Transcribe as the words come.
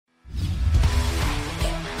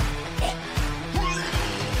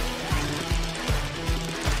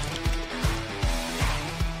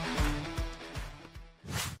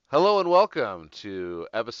Hello and welcome to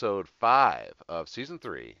episode 5 of season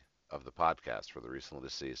 3 of the podcast for the recently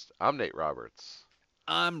deceased. I'm Nate Roberts.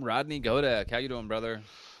 I'm Rodney Godek. How you doing, brother?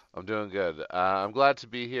 I'm doing good. I'm glad to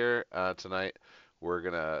be here tonight. We're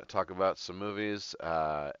going to talk about some movies.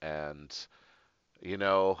 And, you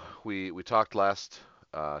know, we talked last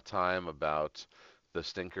time about the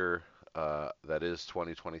stinker that is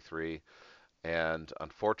 2023. And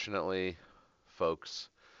unfortunately, folks,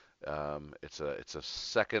 it's a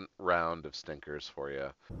second round of stinkers for you.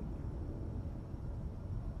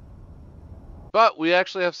 But we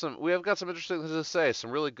actually have we have got some interesting things to say. Some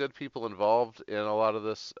really good people involved in a lot of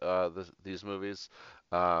these movies.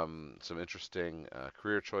 Some interesting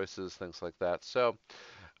career choices, things like that. So,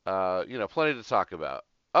 plenty to talk about.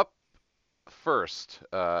 Up first,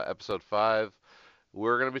 episode 5,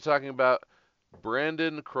 we're going to be talking about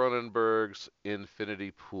Brandon Cronenberg's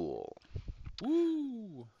Infinity Pool.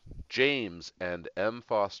 Woo! James and M.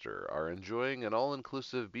 Foster are enjoying an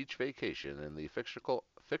all-inclusive beach vacation in the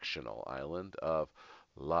fictional island of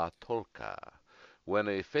La Tolca when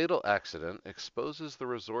a fatal accident exposes the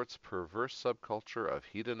resort's perverse subculture of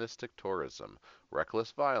hedonistic tourism,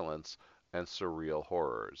 reckless violence, and surreal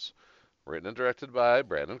horrors. Written and directed by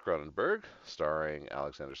Brandon Cronenberg, starring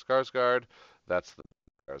Alexander Skarsgård. That's the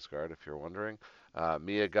Skarsgård, if you're wondering.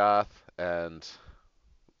 Mia Goth and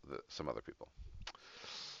some other people.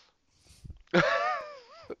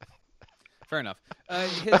 Fair enough.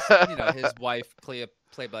 His wife, played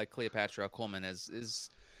by Cleopatra Coleman, is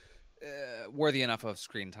worthy enough of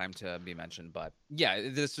screen time to be mentioned. But yeah,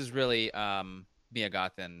 this is really Mia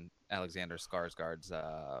Goth and Alexander Skarsgård's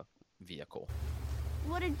vehicle.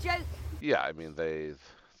 What a joke. Yeah, I mean they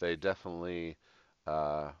definitely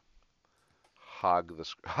uh, hog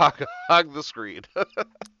the screen.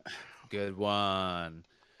 Good one.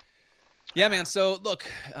 Yeah, man. So, look,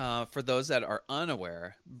 for those that are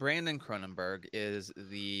unaware, Brandon Cronenberg is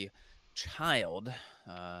the child,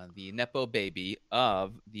 the Nepo baby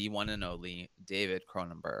of the one and only David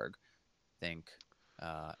Cronenberg. Think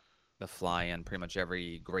The Fly and pretty much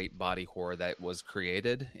every great body horror that was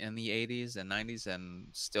created in the 80s and 90s and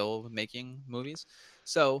still making movies.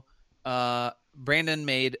 So, Brandon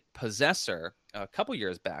made Possessor a couple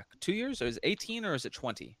years back. 2 years? Or is it 18 or is it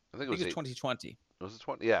 20? I think I it was think it's 2020. Was it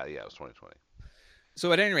 20? Yeah, it was 2020.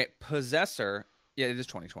 So at any rate, Possessor, yeah, it is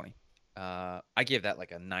 2020. I gave that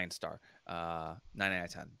like a 9 star, 9 out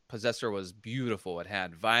of 10. Possessor was beautiful. It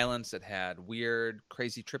had violence, it had weird,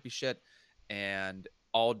 crazy, trippy shit, and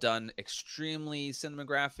all done extremely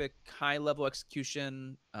cinematographic, high level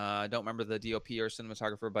execution. I don't remember the DOP or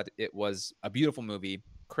cinematographer, but it was a beautiful movie,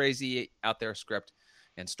 crazy out there script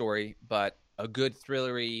and story, but a good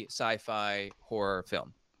thrillery sci-fi horror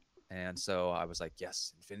film. And so I was like,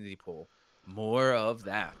 yes, Infinity Pool. More of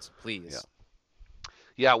that, Yeah. please.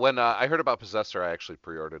 Yeah, when I heard about Possessor, I actually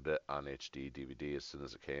pre-ordered it on HD DVD as soon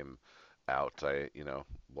as it came out. I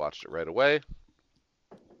watched it right away.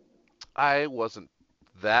 I wasn't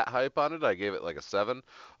that hype on it. I gave it like a 7.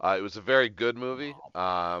 It was a very good movie.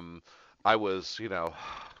 I was,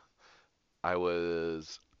 I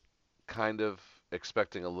was kind of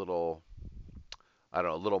expecting a little, I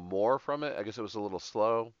don't know, a little more from it. I guess it was a little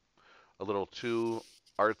slow, a little too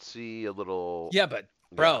artsy, a little, Yeah, but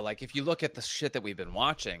yeah. bro, like if you look at the shit that we've been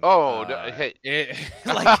watching, Oh, hey, it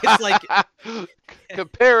like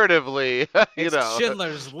comparatively, it's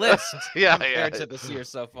Schindler's List Yeah, compared yeah. to this year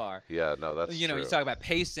so far. Yeah, no, that's You true. talk about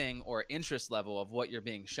pacing or interest level of what you're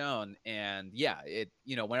being shown, and yeah,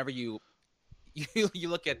 whenever you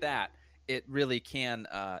look at that, it really can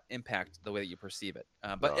impact the way that you perceive it.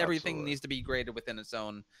 But No, everything absolutely. needs to be graded within its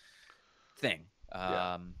own thing.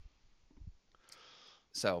 Yeah,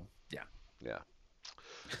 So yeah. yeah.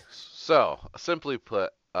 So, simply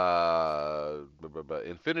put,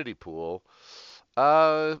 Infinity Pool.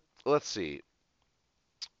 Uh, let's see.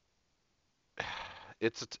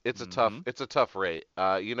 Mm-hmm. It's a tough rate.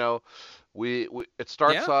 We it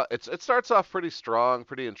starts Yeah. off it starts off pretty strong,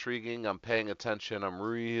 pretty intriguing. I'm paying attention. I'm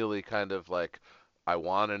really kind of like I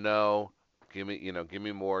want to know. Give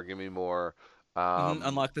me more, give me more. Um,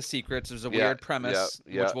 Unlock the secrets. There's a yeah, weird yeah, premise,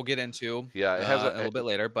 yeah, which we'll get into yeah. It has a little bit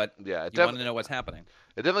later, but yeah, you want to know what's happening.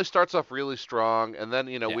 it definitely starts off really strong, and then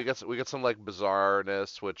Yeah. we get some like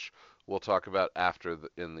bizarreness, which we'll talk about after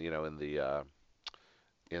in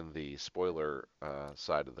the spoiler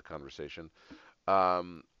side of the conversation.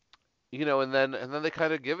 Um, and then they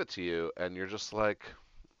kind of give it to you, and you're just like,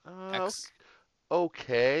 uh, X.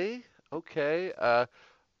 okay, okay.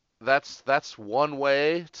 That's one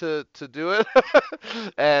way to do it,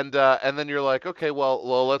 and then you're like, okay,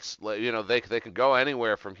 well, they can go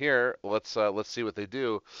anywhere from here. Let's see what they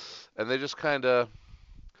do, and they just kind of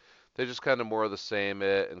they just kind of more of the same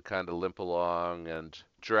it and kind of limp along and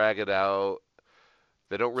drag it out.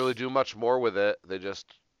 They don't really do much more with it. They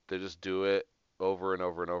just do it over and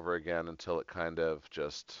over and over again until it kind of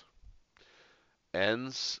just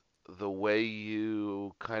ends the way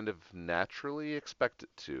you kind of naturally expect it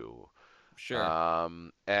to. Sure.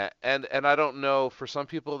 And I don't know, for some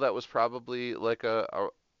people that was probably like a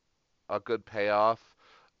good payoff.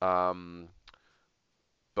 Um,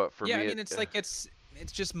 but for Yeah, I me, mean,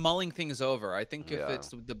 it's just mulling things over. I think if yeah, it's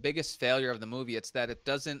the biggest failure of the movie, it's that it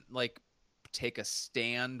doesn't like take a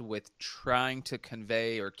stand with trying to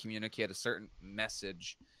convey or communicate a certain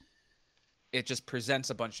message. It just presents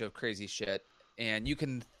a bunch of crazy shit, and you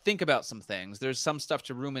can think about some things. There's some stuff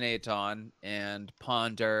to ruminate on and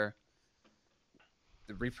ponder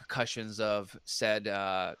the repercussions of said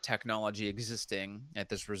technology existing at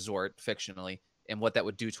this resort fictionally, and what that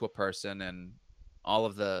would do to a person, and all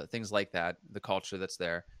of the things like that, the culture that's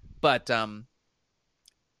there. But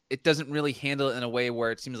it doesn't really handle it in a way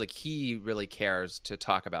where it seems like he really cares to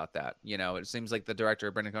talk about that. It seems like the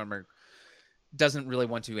director, Brendan Cronenberg, doesn't really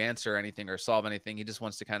want to answer anything or solve anything. He just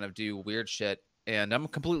wants to kind of do weird shit, and I'm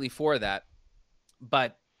completely for that.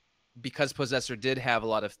 But because Possessor did have a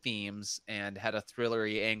lot of themes and had a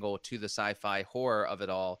thrillery angle to the sci-fi horror of it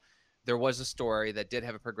all, there was a story that did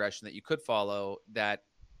have a progression that you could follow that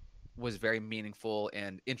was very meaningful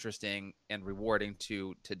and interesting and rewarding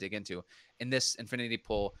to dig into. And this Infinity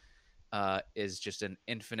Pool is just an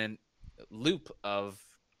infinite loop of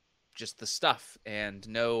just the stuff and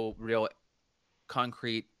no real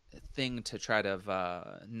concrete thing to try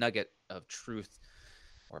to nugget of truth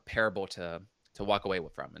or parable to walk away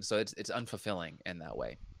from, and so it's unfulfilling in that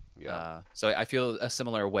way. yeah. So I feel a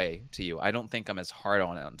similar way to you. I don't think I'm as hard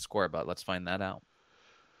on it on score, but let's find that out.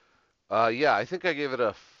 Yeah, I think I gave it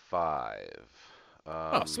a 5.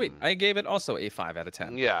 Oh, sweet! Um, I gave it also a 5 out of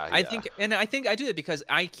 10. yeah, I yeah. think, and I think I do it because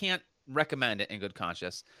I can't recommend it in good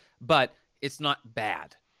conscience, but it's not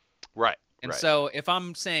bad. Right, And right. so if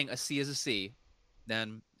I'm saying a C is a C,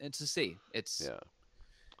 then it's a C. Yeah,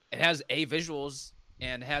 It has A visuals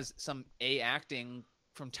and has some A acting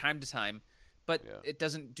from time to time, but yeah. it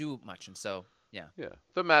doesn't do much. And so, yeah. Yeah.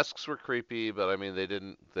 The masks were creepy, but I mean they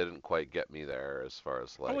didn't quite get me there as far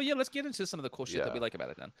as Oh, well, like yeah, let's get into some of the cool shit that we yeah. like about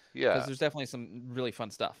it then, because Yeah. there's definitely some really fun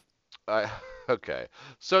stuff. I okay.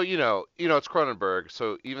 So you know it's Cronenberg,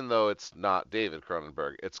 so even though it's not David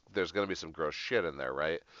Cronenberg, there's going to be some gross shit in there,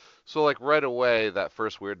 right? So like right away that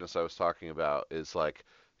first weirdness I was talking about is like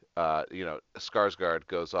Skarsgård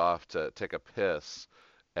goes off to take a piss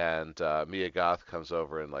and Mia Goth comes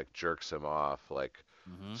over and like jerks him off like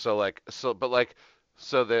Hmm.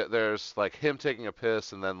 so there's like him taking a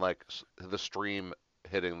piss and then like the stream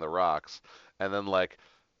hitting the rocks and then like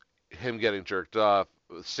him getting jerked off,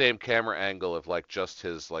 same camera angle of like just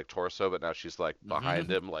his like torso, but now she's like behind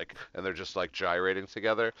Hmm. him, like, and they're just like gyrating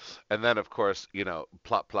together. And then of course,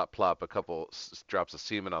 plop, plop, plop, a couple drops of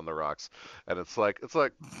semen on the rocks, and it's like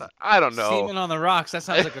I don't know. Semen on the rocks. That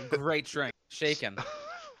sounds like a great drink. Shaken.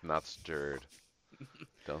 Not stirred.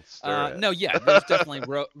 Don't stir No, yeah, there's it. definitely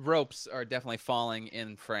ropes are definitely falling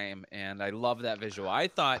in frame, and I love that visual. I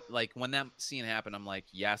thought like when that scene happened, I'm like,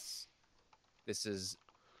 yes, this is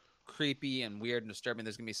creepy and weird and disturbing.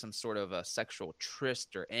 There's gonna be some sort of a sexual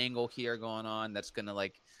tryst or angle here going on that's gonna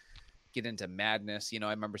like get into madness. I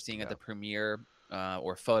remember seeing at Yeah. the premiere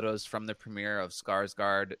or photos from the premiere of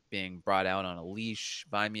Skarsgård being brought out on a leash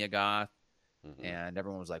by Mia Goth, Hmm. and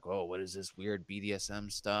everyone was like, "Oh, what is this weird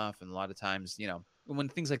BDSM stuff?" And a lot of times, when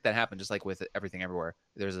things like that happen, just like with everything everywhere,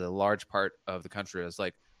 there's a large part of the country that's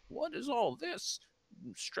like, "What is all this?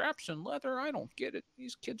 Straps and leather? I don't get it.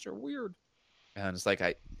 These kids are weird." And it's like,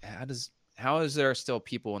 how is there still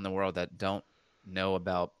people in the world that don't know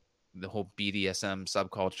about the whole BDSM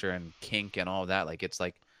subculture and kink and all of that? Like, it's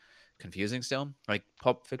like confusing still. Like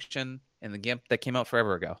Pulp Fiction and The Gimp that came out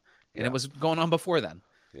forever ago, and it Yeah. was going on before then.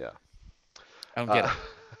 Yeah. I don't get Uh, it.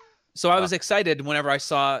 So I uh, was excited whenever I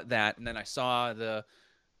saw that, and then I saw the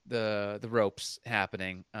ropes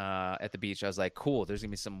happening at the beach. I was like, cool. There's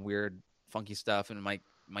gonna be some weird, funky stuff, and it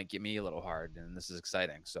might get me a little hard, and this is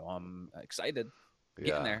exciting. So I'm excited,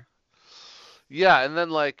 getting yeah. there. Yeah, and then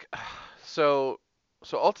like so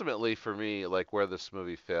so ultimately for me, like where this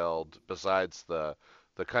movie failed, besides the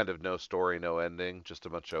kind of no story, no ending, just a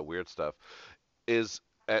bunch of weird stuff, is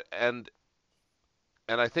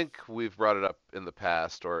and I think we've brought it up in the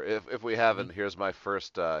past, or if we Hmm. haven't, here's my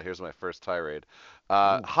first tirade.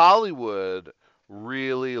 Ooh. Hollywood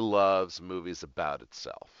really loves movies about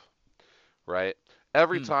itself, right?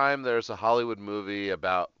 Every Hmm. time there's a Hollywood movie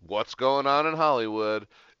about what's going on in Hollywood,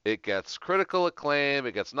 It gets critical acclaim.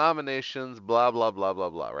 It gets nominations. Blah blah blah blah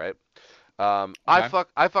blah. Right? Okay.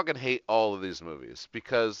 I fucking hate all of these movies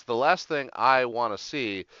because the last thing I want to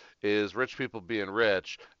see is rich people being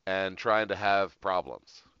rich and trying to have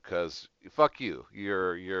problems. Because fuck you,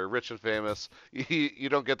 you're rich and famous. You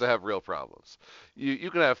don't get to have real problems. You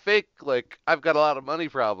can have fake, like I've got a lot of money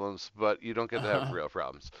problems, but you don't get to have real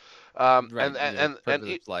problems. Right. The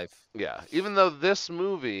purpose of life. Yeah, even though this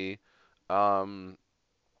movie um,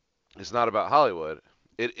 is not about Hollywood,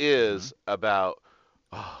 it Hmm. is about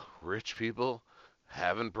rich people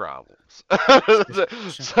having problems.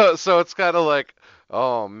 Sure. So it's kind of like,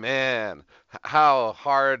 oh man, how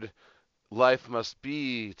hard life must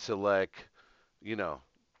be to like, you know,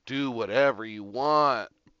 do whatever you want.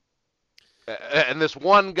 And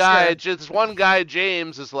Sure. this one guy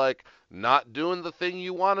James is like not doing the thing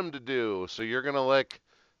you want him to do. So you're gonna like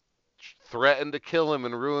threaten to kill him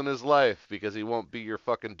and ruin his life because he won't be your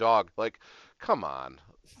fucking dog. Like, come on.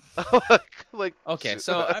 like Okay.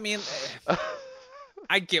 So I mean,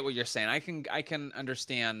 I get what you're saying. I can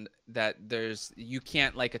understand that you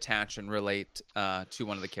can't like attach and relate to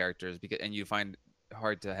one of the characters because and you find it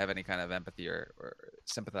hard to have any kind of empathy or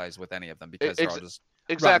sympathize with any of them because they're all ex- just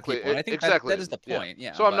rotten exactly, people. And I think that exactly. is the Yeah. point.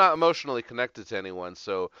 Yeah. So I'm But not emotionally connected to anyone.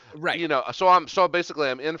 So right. so basically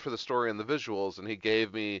I'm in for the story and the visuals, and he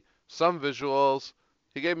gave me some visuals.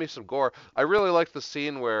 He gave me some gore. I really liked the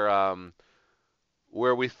scene where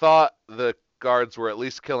we thought the guards were at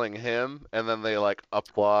least killing him, and then they like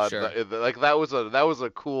applaud. Sure. Like that was a Yeah,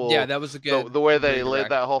 cool that was a the good way they laid redirect.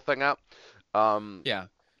 that whole thing out. Um, Yeah.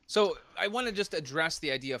 So I want to just address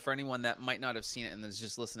the idea for anyone that might not have seen it and is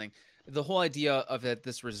just listening. The whole idea of it,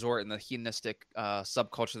 this resort and the hedonistic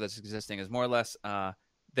subculture that's existing is more or less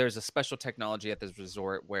there's a special technology at this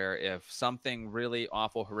resort where if something really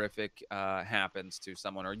awful, horrific happens to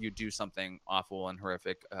someone, or you do something awful and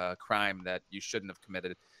horrific crime that you shouldn't have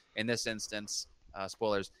committed, in this instance,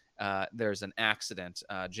 spoilers, there's an accident.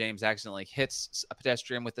 James accidentally hits a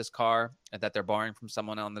pedestrian with this car that they're borrowing from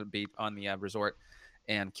someone on the beat on the resort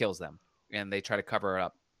and kills them. And they try to cover it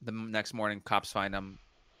up. The next morning, cops find them.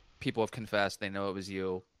 People have confessed. They know it was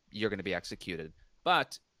you. You're going to be executed.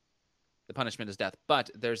 But the punishment is death. But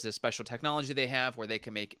there's this special technology they have where they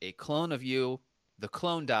can make a clone of you. The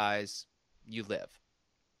clone dies, you live.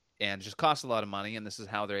 And it just costs a lot of money. And this is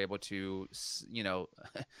how they're able to, you know,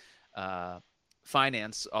 uh,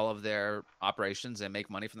 finance all of their operations and make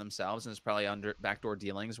money for themselves. And it's probably under backdoor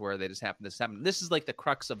dealings where they just happen to happen. This is like the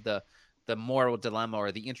crux of the moral dilemma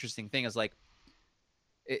or the interesting thing is like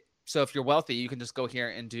so if you're wealthy, you can just go here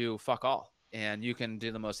and do fuck all and you can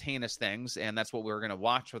do the most heinous things. And that's what we're going to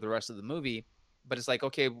watch for the rest of the movie. But it's like,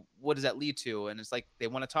 okay, what does that lead to? And it's like they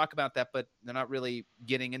want to talk about that, but they're not really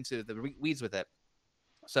getting into the weeds with it.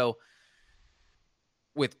 So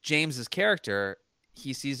with James's character,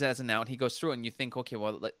 he sees it as an out. He goes through it and you think, okay,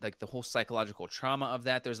 well, like the whole psychological trauma of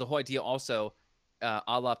that. There's the whole idea also, a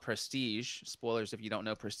la Prestige. Spoilers if you don't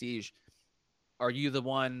know Prestige. Are you the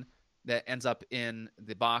one that ends up in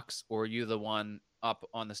the box, or are you the one up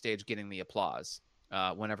on the stage getting the applause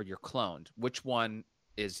whenever you're cloned? Which one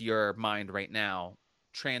is your mind right now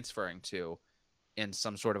transferring to in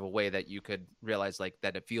some sort of a way that you could realize like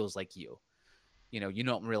that it feels like you? You know, you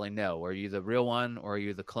don't really know. Are you the real one or are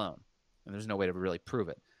you the clone? And there's no way to really prove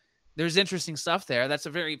it. There's interesting stuff there. That's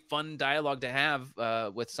a very fun dialogue to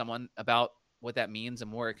have with someone about what that means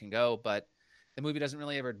and where it can go. But the movie doesn't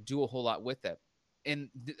really ever do a whole lot with it. And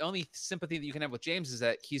the only sympathy that you can have with James is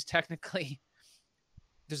that he's technically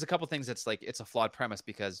there's a couple things that's like it's a flawed premise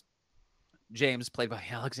because James, played by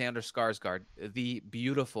Alexander Skarsgård, the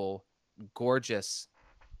beautiful, gorgeous,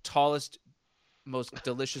 tallest, most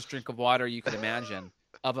delicious drink of water you could imagine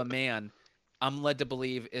of a man, I'm led to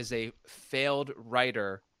believe is a failed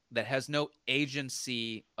writer that has no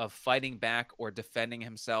agency of fighting back or defending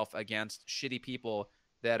himself against shitty people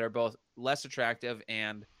that are both less attractive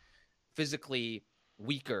and physically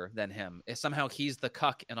weaker than him. Somehow he's the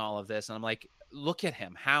cuck in all of this. And I'm like, look at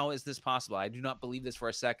him. How is this possible? I do not believe this for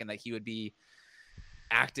a second that he would be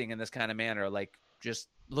acting in this kind of manner. Like, just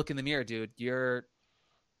look in the mirror, dude.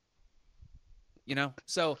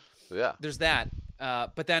 So yeah. there's that.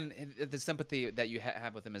 But then the sympathy that you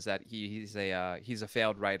have with him is that he's a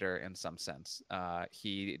failed writer in some sense.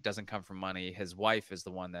 He doesn't come from money. His wife is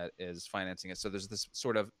the one that is financing it. So there's this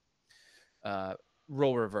sort of uh,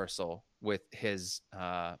 role reversal with his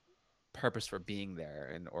purpose for being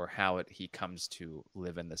there and or how he comes to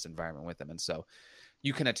live in this environment with him. And so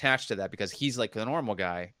you can attach to that because he's like a normal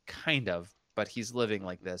guy, kind of, but he's living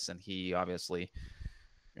like this, and he obviously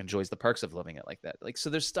enjoys the perks of living it like that. Like, so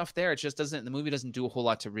there's stuff there. It just doesn't, the movie doesn't do a whole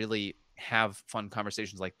lot to really have fun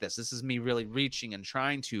conversations like this. This is me really reaching and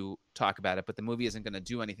trying to talk about it, but the movie isn't going to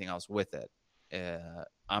do anything else with it.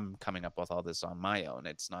 I'm coming up with all this on my own.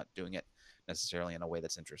 It's not doing it necessarily in a way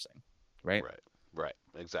that's interesting. Right. Right. Right.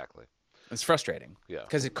 Exactly. It's frustrating Yeah.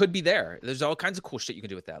 because it could be there. There's all kinds of cool shit you can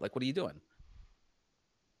do with that. Like, what are you doing?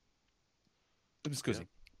 Excuse me.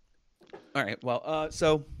 All right. Well,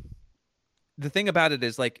 so the thing about it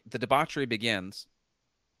is, like, the debauchery begins,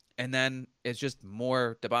 and then it's just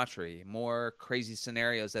more debauchery, more crazy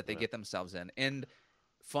scenarios that they get themselves in. And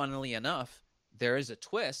funnily enough, there is a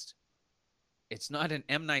twist. It's not an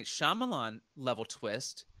M. Night Shyamalan level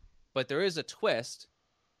twist, but there is a twist.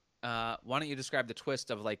 Why don't you describe the twist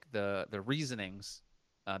of, like, the reasonings?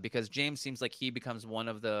 Because James seems like he becomes one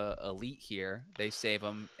of the elite here. They save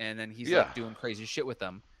him, and then he's like doing crazy shit with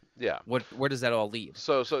them. Yeah. Where does that all lead?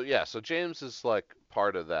 So James is like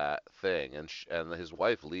part of that thing, and his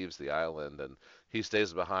wife leaves the island, and he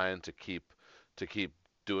stays behind to keep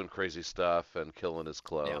doing crazy stuff and killing his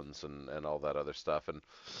clones and all that other stuff. And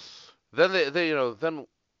then they then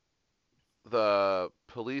the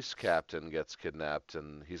police captain gets kidnapped,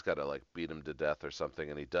 and he's got to like beat him to death or something,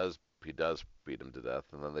 and he does beat him to death,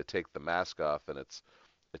 and then they take the mask off, and it's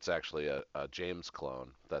actually a James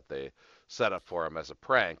clone that they set up for him as a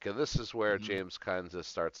prank. And this is where James kind of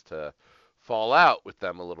starts to fall out with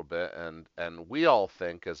them a little bit, and we all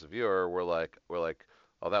think as a viewer we're like,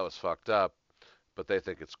 oh, that was fucked up, but they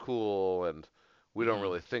think it's cool, and we don't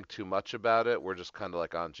really think too much about it. We're just kind of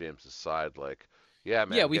like on James's side, like, yeah,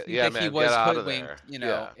 Yeah, man, we think that he get was out of hoodwinked, there. you know,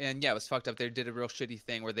 Yeah, and yeah, it was fucked up. They did a real shitty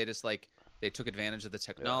thing where they just, like, they took advantage of the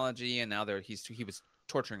yeah, technology, and now he was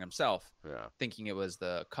torturing himself, yeah, thinking it was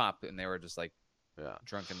the cop, and they were just like yeah.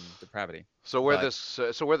 drunken depravity. So But where this he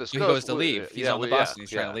goes, goes to leave. He's yeah, on the bus, and he's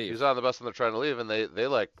trying yeah, to leave. he's on the bus and they're trying to leave, and they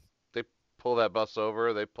like they pull that bus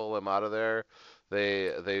over, they pull him out of there,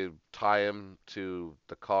 they tie him to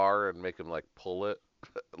the car and make him like pull it,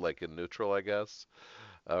 like in neutral, I guess,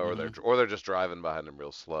 or they're just driving behind him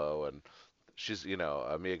real slow, and she's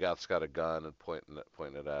Mia Goth's got a gun and pointing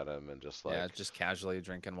it at him, and just Yeah, like just casually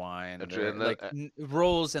drinking wine. and then, Like,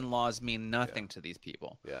 rules and laws mean yeah, nothing to these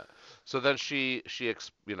people. yeah. So then she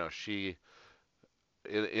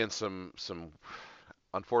in some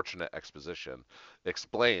unfortunate exposition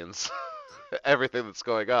explains everything that's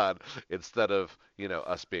going on instead of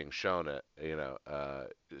us being shown it.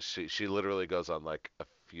 She literally goes on like a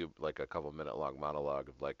couple minute long monologue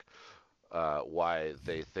of like why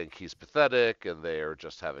they think he's pathetic and they are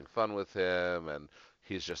just having fun with him, and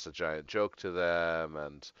he's just a giant joke to them,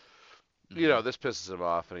 and this pisses him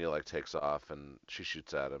off, and he like takes off, and she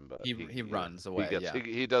shoots at him, but He runs he away. gets Yeah.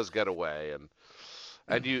 he does get away,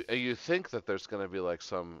 and you think that there's going to be like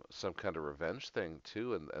some kind of revenge thing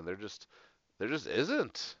too, and there just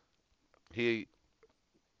isn't. He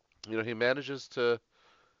he manages to.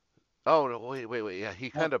 Oh no! Wait! Yeah,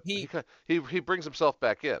 Well, he he brings himself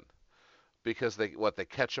back in because they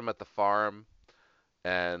catch him at the farm,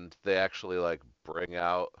 and they actually like bring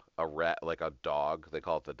out a rat, like a dog. They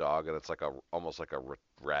call it the dog, and it's like almost like a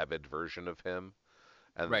rabid version of him.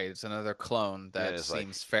 And Right, it's another clone yeah, that it's like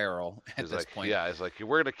seems feral at he's this like point. yeah, he's like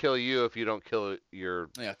we're gonna kill you if you don't kill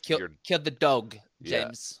Yeah, your kill the dog, yeah.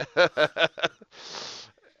 James.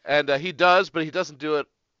 And he does, but he doesn't do it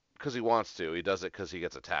because he wants to. He does it because he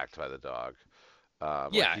gets attacked by the dog. Like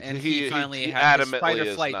Yeah, and he finally he had his fight adamantly or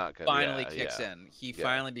is flight not gonna. finally Yeah, kicks yeah, in. He yeah,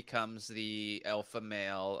 finally becomes the alpha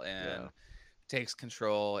male yeah, and takes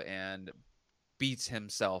control and beats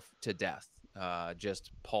himself to death.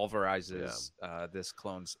 Just yeah, pulverizes this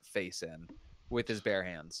clone's face in with his bare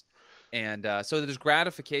hands. And so there's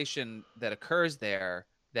gratification that occurs there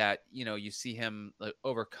that, you see him like,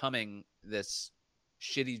 overcoming this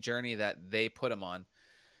shitty journey that they put him on.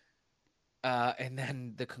 And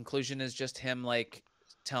then the conclusion is just him like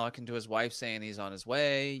talking to his wife saying he's on his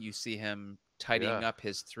way. You see him tidying yeah. up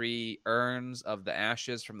his 3 urns of the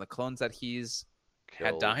ashes from the clones that he's had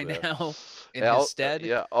Killed. die Yeah. now in his stead.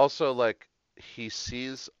 Yeah. Also, like he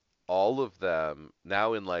sees all of them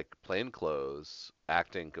now in like plain clothes,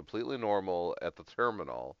 acting completely normal at the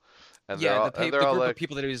terminal, and Yeah, they're the all group of like,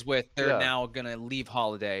 people that he was with, they're yeah, now gonna leave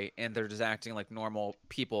holiday, and they're just acting like normal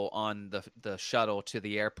people on the shuttle to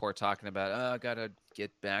the airport, talking about, oh, I gotta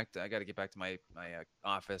get back to my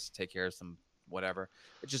office, take care of some whatever.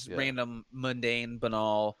 It's just yeah, random, mundane,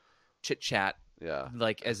 banal chit chat, yeah.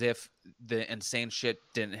 like as if the insane shit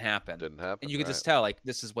didn't happen. Didn't happen, And you could right? just tell, like,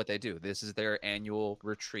 this is what they do. This is their annual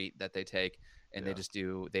retreat that they take, and they Yeah. just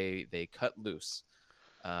do they cut loose.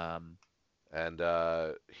 Um, And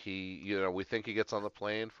he, we think he gets on the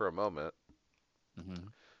plane for a moment,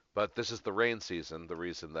 mhm. But this is the rain season, the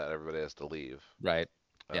reason that everybody has to leave. Right.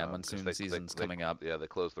 Yeah, Because monsoon season's coming up. yeah, they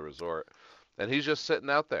close the resort, and he's just sitting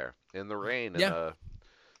out there in the rain, and Yeah,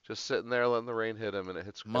 just sitting there letting the rain hit him, and it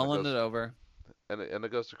hits, and it mulling it goes, over. and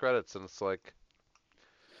it goes to credits, and it's like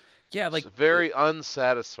Yeah, it's like very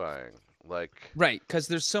unsatisfying. Like, right, because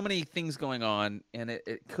there's so many things going on, and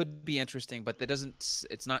it could be interesting, but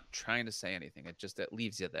it's not trying to say anything. It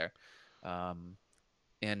leaves you there, um,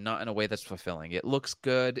 and not in a way that's fulfilling. It looks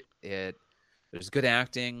good. There's good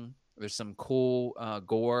acting. There's some cool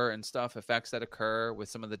gore and stuff effects that occur with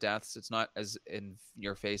some of the deaths. It's not as in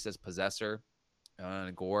your face as Possessor on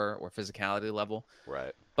a gore or physicality level,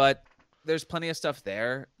 right, but there's plenty of stuff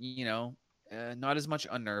there. Not as much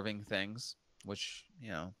unnerving things, which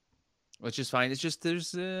which is fine. It's just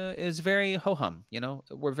it's very ho hum.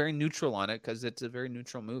 We're very neutral on it because it's a very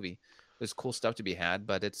neutral movie. There's cool stuff to be had,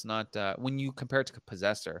 but it's not when you compare it to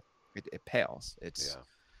Possessor, it pales. yeah,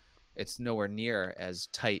 It's nowhere near as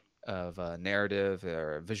tight of a narrative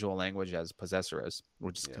or visual language as Possessor is,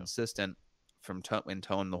 which is yeah, consistent from in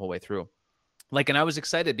tone the whole way through. And I was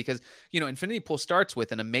excited because Infinity Pool starts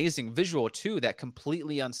with an amazing visual too that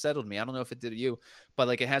completely unsettled me. I don't know if it did to you, but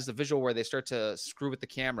like it has the visual where they start to screw with the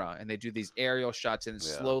camera and they do these aerial shots and it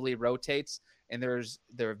yeah, slowly rotates, and their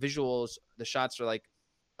visuals, the shots are like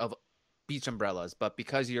of beach umbrellas, but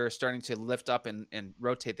because you're starting to lift up and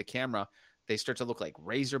rotate the camera, they start to look like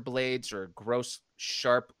razor blades or gross,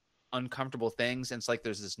 sharp, uncomfortable things. And it's like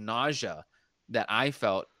there's this nausea that I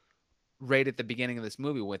felt right at the beginning of this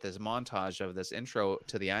movie with this montage of this intro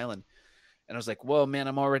to the island. And I was like, whoa, man,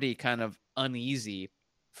 I'm already kind of uneasy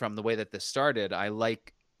from the way that this started. I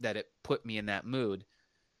like that it put me in that mood.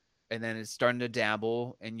 And then it's starting to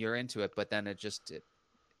dabble and you're into it. But then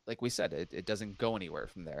like we said, it doesn't go anywhere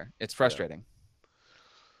from there. It's yeah, frustrating.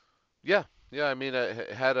 yeah, yeah. I mean,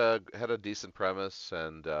 it had a decent premise,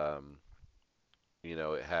 and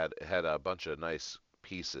it had a bunch of nice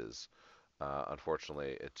pieces.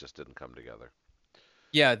 Unfortunately, it just didn't come together.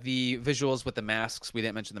 Yeah, the visuals with the masks. We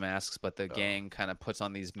didn't mention the masks, but the Uh, gang kind of puts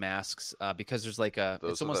on these masks because there's it's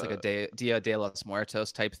those are almost like a the Dia de los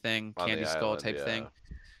Muertos type thing, on the Candy Skull island. type Yeah, thing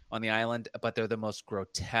on the island, but they're the most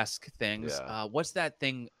grotesque things. yeah. What's that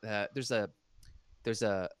thing? There's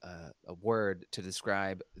a word to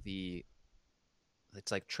describe the.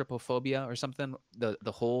 It's like trypophobia or something.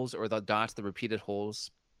 The holes or the dots, the repeated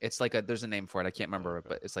holes. It's like there's a name for it. I can't remember it, Okay.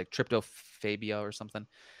 but it's like tryptophobia or something.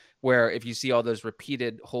 Where if you see all those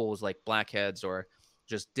repeated holes like blackheads or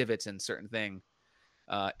just divots in certain thing,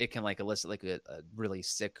 it can like elicit like a really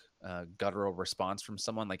sick guttural response from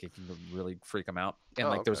someone. Like it can really freak them out. And Oh,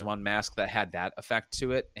 like there was okay. one mask that had that effect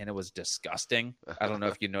to it, and it was disgusting. I don't know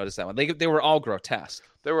if you noticed that one. They were all grotesque,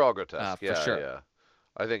 They were all grotesque. for Yeah, sure. yeah.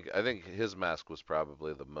 I think his mask was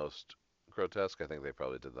probably the most grotesque. I think they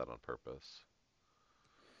probably did that on purpose.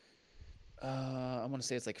 I want to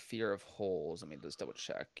say it's like fear of holes. Let me just double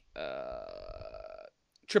check.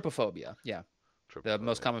 Trypophobia. Yeah, the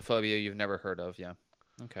most Trypophobia. common phobia you've never heard of. Yeah.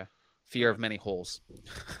 Okay. Fear Huh. of many holes.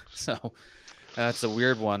 So that's a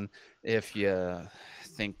weird one if you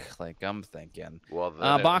think like I'm thinking. Well,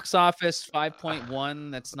 then it. Box office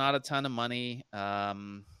 5.1. That's not a ton of money. Yeah,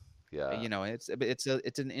 It's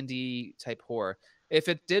an indie type horror. If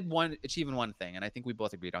it did achieve one thing, and I think we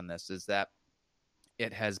both agreed on this, is that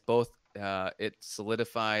it has both. It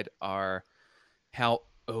solidified how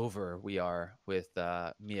over we are with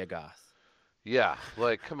Mia Goth. yeah.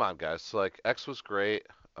 Like, come on, guys. Like, X was great.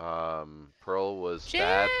 Pearl was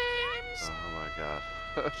bad. James, Oh my God.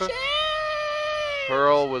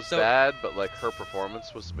 Pearl James. was So bad, but like her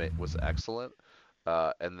performance was excellent.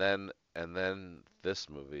 And then this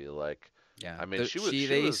movie, like, yeah, I mean, she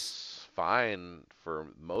was fine for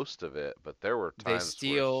most of it, but there were they times where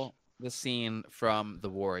steal the scene from the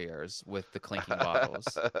Warriors with the clinking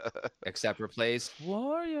bottles, except replace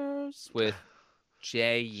Warriors with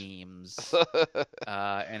James,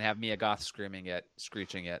 and have Mia Goth screeching it,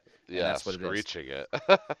 and yeah, that's what it is. screeching it.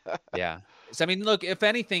 Yeah. So I mean, look, if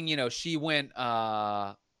anything, she went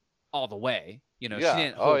all the way. She Yeah.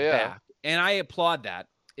 didn't Oh hold yeah. back, and I applaud that.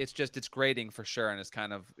 It's grating for sure, and it's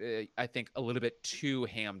kind of I think a little bit too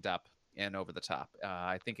hammed up and over the top.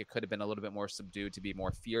 I think it could have been a little bit more subdued to be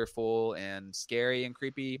more fearful and scary and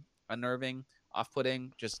creepy, unnerving,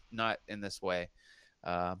 off-putting. Just not in this way.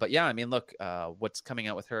 But yeah, I mean, look, what's coming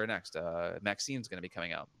out with her next? Maxine's going to be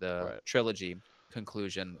coming out. The Right. trilogy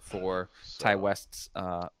conclusion for Ty So West's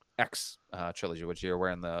X trilogy, which you're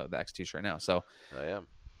wearing the X t-shirt now. So I am.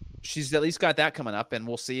 she's at least got that coming up, and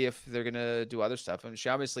we'll see if they're going to do other stuff. And she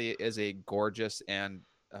obviously is a gorgeous and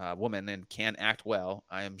woman and can act well.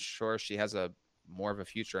 I am sure she has a more of a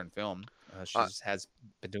future in film. She has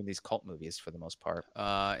been doing these cult movies for the most part.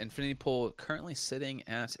 Infinity Pool currently sitting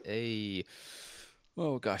at a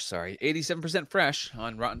 87% fresh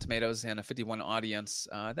on Rotten Tomatoes and a 51 audience.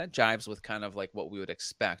 That jives with kind of like what we would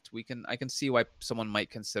expect. I can see why someone might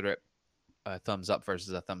consider it a thumbs up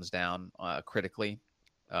versus a thumbs down critically.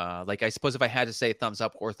 Like I suppose if I had to say thumbs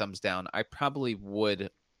up or thumbs down, I probably would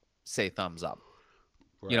say thumbs up.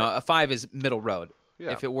 Right. You know, a 5 is middle road.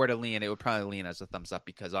 Yeah. If it were to lean, it would probably lean as a thumbs up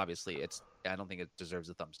because obviously I don't think it deserves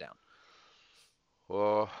a thumbs down.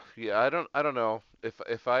 Well, yeah, I don't know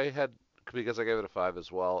if I had, because I gave it a 5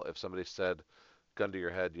 as well. If somebody said, gun to your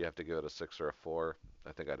head, you have to give it a 6 or a 4,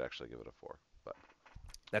 I think I'd actually give it a 4. But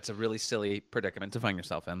That's a really silly predicament to find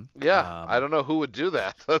yourself in. yeah, I don't know who would do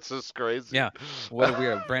that. That's just crazy. Yeah, what a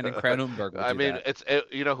weird Brandon Cronenberg would I do mean, that.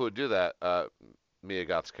 you know who would do that? Mia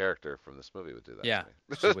Goth's character from this movie would do that Yeah,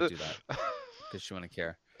 to she would me. do that because she wouldn't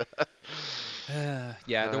care. Yeah,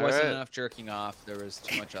 there All wasn't right. enough jerking off. There was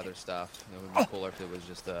too much other stuff. It would be cooler if it was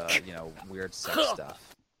just weird sex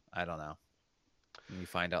stuff. I don't know. And you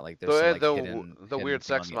find out like there's some like The hidden weird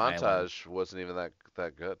thing on sex the island. montage wasn't even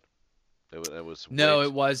that good. It was No,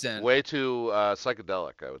 it wasn't. way too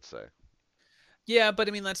psychedelic, I would say. Yeah, but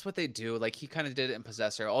I mean that's what they do. Like he kind of did it in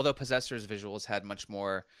Possessor, although Possessor's visuals had much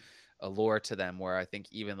more allure to them. Where I think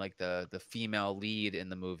even like the female lead in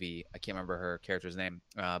the movie, I can't remember her character's name,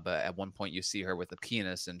 but at one point you see her with a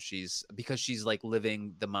penis, and because she's like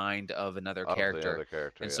living the mind of another Of the character, other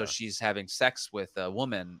character, and yeah. so she's having sex with a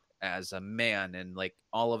woman as a man, and like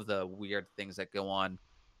all of the weird things that go on.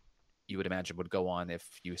 You would imagine would go on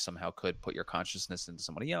if you somehow could put your consciousness into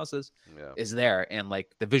somebody else's, Yeah. is there, and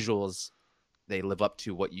like the visuals they live up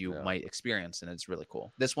to what you Yeah. might experience, and it's really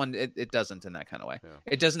cool. This one it doesn't in that kind of way. Yeah.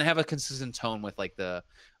 It doesn't have a consistent tone with like the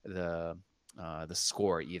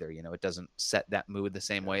score either. You know, it doesn't set that mood the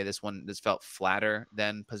same way. This felt flatter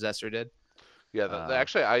than Possessor did. Yeah, Uh,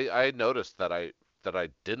 actually, I noticed that I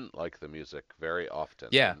didn't like the music very often.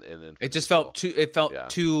 yeah, in it just Infinity felt Pool. too. It felt Yeah.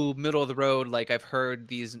 too middle of the road. Like I've heard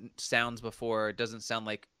these sounds before. It doesn't sound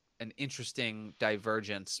like an interesting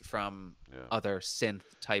divergence from Yeah. other synth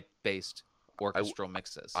type based orchestral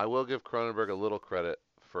mixes. I will give Cronenberg a little credit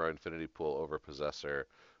for Infinity Pool over Possessor.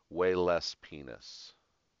 Way less penis.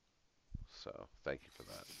 So thank you for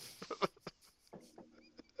that.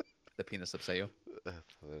 The penis upset you?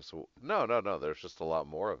 No. There's just a lot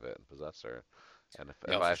more of it in Possessor. And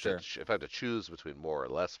Yeah, if for sure. if I have to choose between more or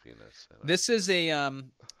less penis, This is a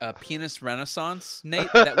penis renaissance,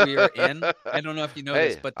 Nate, that we are in. I don't know if you know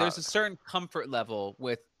this, Hey, but there's a certain comfort level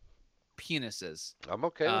with penises I'm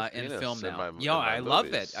okay with in penis film in now. my Yo, in my I love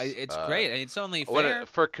it. movies. It's great. And it's only When fair.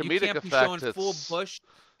 for You comedic can't be effect, showing full it's bush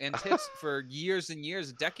and tits for years and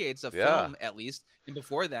years, decades of yeah. film at least. And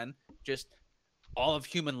before then, just all of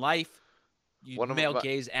human life, you One of male my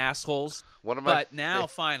gaze assholes. one of my But now,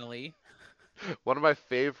 finally, one of my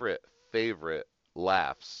favorite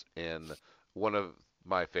laughs in one of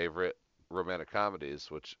my favorite romantic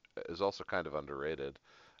comedies, which is also kind of underrated.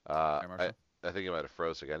 Uh, Sarah I Marshall. I think you might have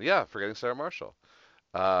froze again. Yeah, Forgetting Sarah Marshall.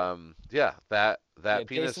 Yeah, Yeah, that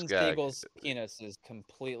penis Jason gag. Segel's penis is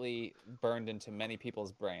completely burned into many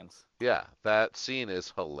people's brains. Yeah, that scene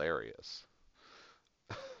is hilarious.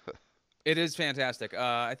 It is fantastic.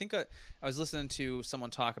 I think I was listening to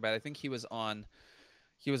someone talk about it. I think he was on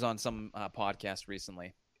some podcast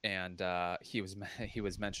recently, and he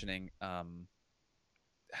was mentioning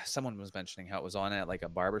someone was mentioning how it was on at like a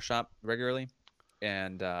barbershop regularly,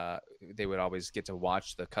 and they would always get to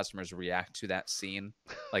watch the customers react to that scene,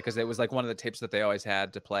 like because it was like one of the tapes that they always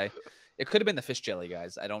had to play. It could have been the fish jelly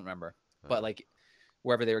guys, I don't remember, but like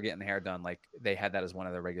wherever they were getting hair done, like they had that as one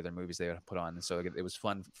of their regular movies they would put on, and so it was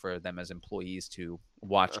fun for them as employees to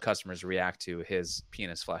watch customers react to his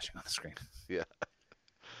penis flashing on the screen. Yeah,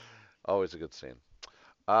 always a good scene.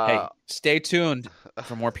 Hey, stay tuned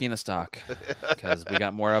for more penis talk because we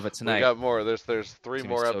got more of it We tonight. got more. There's 3 It's gonna be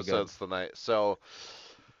more so good. episodes tonight. So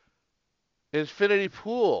Infinity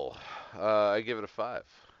Pool, I give it a 5.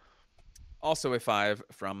 Also a 5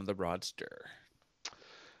 from the Broadster.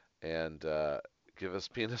 And give us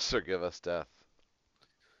penis or give us death.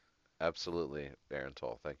 Absolutely, Aaron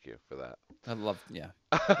Toll. Thank you for that. I love, yeah,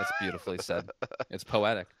 that's beautifully said. It's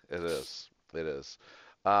poetic. It is. It is.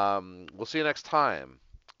 We'll see you next time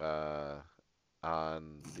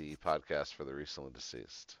on the podcast for the recently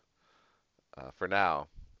deceased. For now,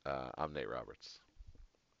 I'm Nate Roberts.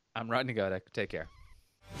 I'm Rodney Godek. Take care.